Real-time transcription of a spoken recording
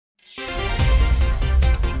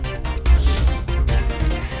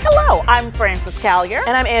I'm Frances Callier.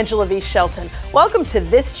 And I'm Angela V. Shelton. Welcome to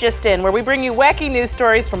This Just In, where we bring you wacky news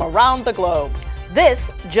stories from around the globe.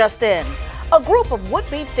 This Just In. A group of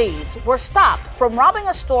would-be thieves were stopped from robbing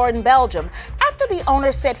a store in Belgium after the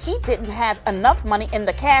owner said he didn't have enough money in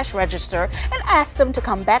the cash register and asked them to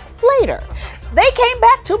come back later. They came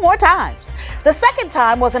back 2 more times. The second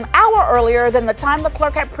time was an hour earlier than the time the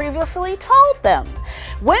clerk had previously told them.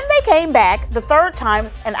 When they came back the third time,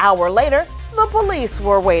 an hour later, the police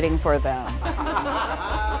were waiting for them.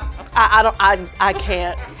 I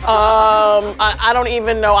can't. I don't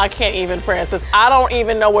even know. I can't even, Frances. I don't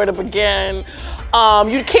even know where to begin.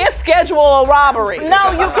 You can't schedule a robbery.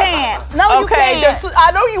 No, you can't. No, you can't.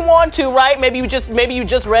 I know you want to, right? Maybe you just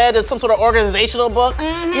read some sort of organizational book,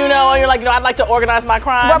 you know, and you're like, I'd like to organize my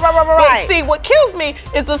crime. Right. But see, what kills me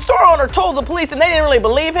is the store owner told the police and they didn't really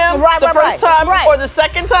believe him the first time or the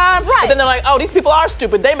second time. Right. But then they're like, oh, these people are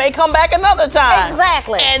stupid. They may come back another time.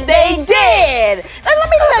 Exactly. And they did. And let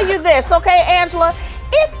me tell you this, okay, Angela?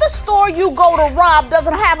 If the store you go to rob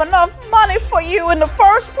doesn't have enough money for you in the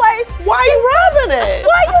first place, why are you robbing it?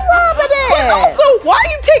 Why are you robbing it? But also, why are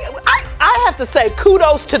you taking? I have to say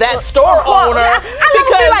kudos to that store owner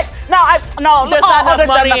because there's not enough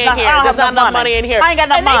money in here. There's not enough money in here. I ain't got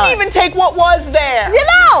enough money. And they didn't even take what was there. You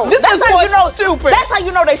know, this is what's stupid. That's how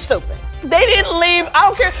you know they stupid. They didn't leave. I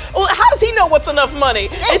don't care. Well, how does he know what's enough money?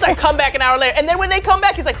 He's like, come back an hour later. And then when they come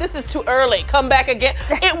back, he's like, this is too early. Come back again.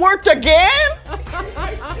 It worked again?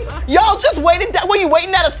 Y'all just waited. Were you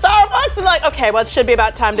waiting at a Starbucks? And like, okay, well, it should be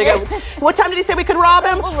about time to go. What time did he say we could rob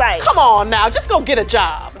him? Right. Come on now. Just go get a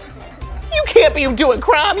job. You can't be doing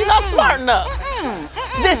crime. You're not smart enough.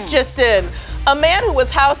 This just in. A man who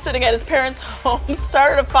was house sitting at his parents' home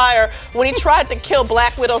started a fire when he tried to kill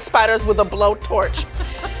black widow spiders with a blowtorch.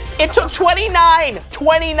 It took 29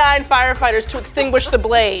 firefighters to extinguish the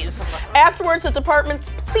blaze. Afterwards, the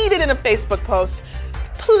departments pleaded in a Facebook post,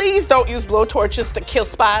 please don't use blowtorches to kill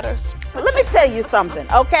spiders. Let me tell you something,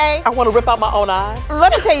 okay? I want to rip out my own eye.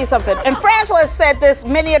 Let me tell you something. And Frangela has said this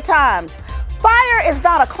many a times. Fire is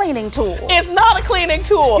not a cleaning tool. It's not a cleaning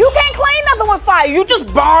tool. You can't clean nothing with fire. You just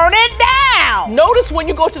burn it down. Notice when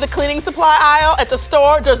you go to the cleaning supply aisle at the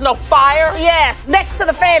store, there's no fire. Yes, next to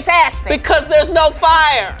the Fantastic. Because there's no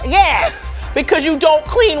fire. Yes. Because you don't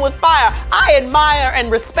clean with fire. I admire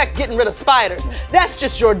and respect getting rid of spiders. That's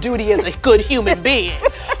just your duty as a good human being.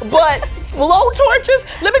 But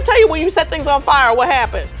blowtorches, let me tell you, when you set things on fire, what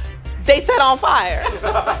happens? They set on fire.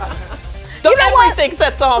 Everything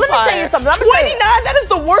sets on fire. Let me tell you something. 29, that is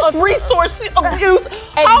the worst resource of use.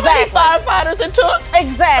 How many firefighters it took?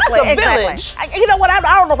 Exactly. That's a village. You know what? I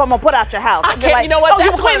don't know if I'm going to put out your house. You know what? Oh,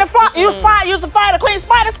 use the fire to clean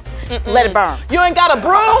spiders? Let it burn. You ain't got a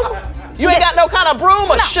broom? You ain't got no kind of broom,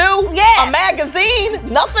 a shoe, yes. a magazine,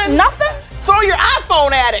 nothing? Nothing? Throw your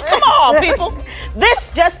iPhone at it. Come on, people. This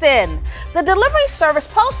just in. The delivery service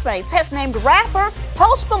Postmates has named rapper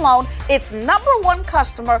Post Malone its #1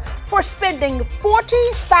 customer for spending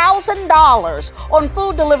 $40,000 on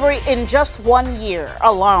food delivery in just 1 year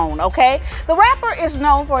alone, okay? The rapper is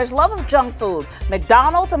known for his love of junk food.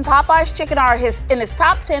 McDonald's and Popeye's Chicken are in his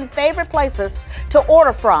top 10 favorite places to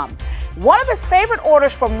order from. One of his favorite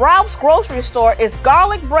orders from Ralph's grocery store is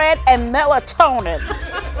garlic bread and melatonin.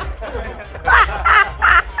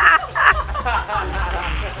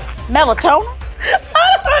 Melatonin? I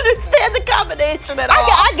don't understand the combination at all.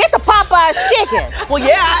 I get the Popeye's chicken. Well,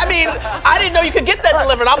 yeah, I mean, I didn't know you could get that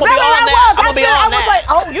delivered. I'm going to be on that. I was like,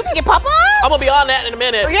 oh, you can get Popeye's? I'm going to be on that in a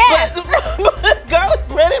minute. Yes. But garlic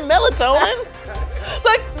bread and melatonin?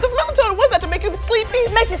 Like, does melatonin, what's that, to make you sleepy?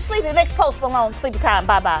 It makes you sleepy. It makes Post Malone sleepy time.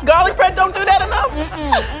 Bye-bye. Garlic bread don't do that enough?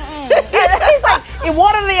 He's like,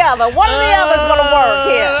 one or the other. One or the other is going to work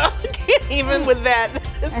here. I can't even with that.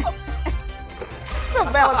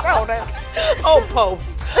 Melatonin. Oh,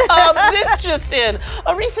 Post. This just in.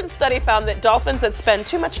 A recent study found that dolphins that spend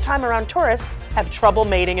too much time around tourists have trouble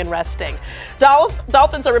mating and resting.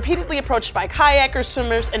 Dolphins are repeatedly approached by kayakers,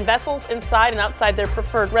 swimmers, and vessels inside and outside their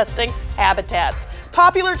preferred resting habitats.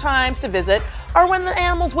 Popular times to visit are when the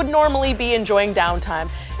animals would normally be enjoying downtime,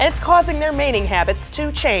 and it's causing their mating habits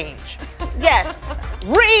to change. Yes.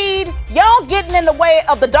 Reed, y'all getting in the way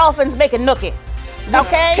of the dolphins making nookie.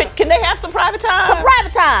 Okay? Can they have some private time? Some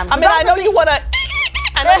private time. I mean, I know you want to...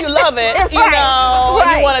 I know you love it, you know,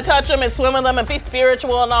 and you want to touch them and swim with them and be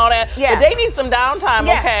spiritual and all that. Yeah. But they need some downtime,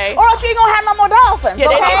 okay? Or else you ain't gonna have no more dolphins,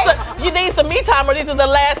 you need some me time, or these are the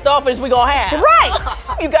last dolphins we gonna have. Right.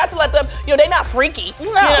 You got to let them, you know, they're not freaky. No.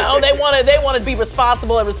 You know, they want to be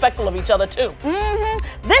responsible and respectful of each other too.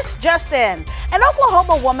 This just in. An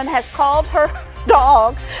Oklahoma woman has called her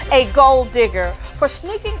dog a gold digger for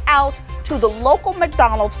sneaking out to the local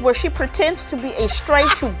McDonald's where she pretends to be a stray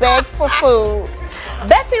to beg for food.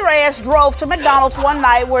 Betsy Reyes drove to McDonald's one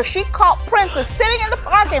night where she caught Princess sitting in the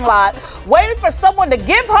parking lot waiting for someone to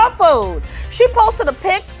give her food. She posted a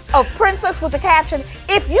pic of Princess with the caption,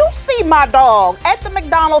 "If you see my dog at the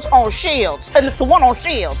McDonald's on Shields," and it's the one on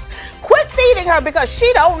Shields, quit feeding her because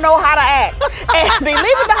she don't know how to act and be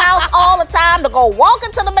leaving the house all the time to go walk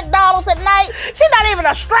into the McDonald's at night. She's not even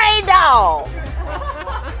a stray dog.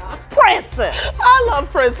 Princess. I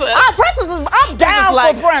love Princess. I'm down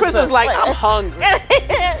for Princess. Princess like, I'm hungry.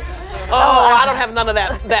 I don't have none of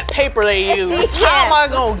that paper they use. Yeah. How am I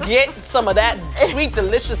gonna get some of that sweet,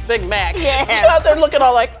 delicious Big Mac? Yeah. She's out there looking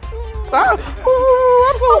all like, I'm so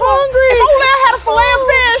hungry. If only I had a filet of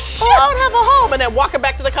fish. I don't have a home. And then walking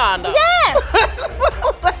back to the condo. Yes.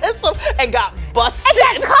 And got busted.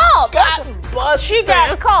 And got caught. Got busted. She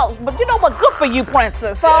got caught. But you know what? Good for you,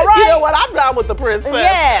 Princess. All right. You know what? I'm down with the Princess.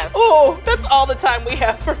 Yes. Oh, that's all the time we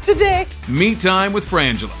have for today. Me Time with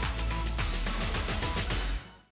Frangela.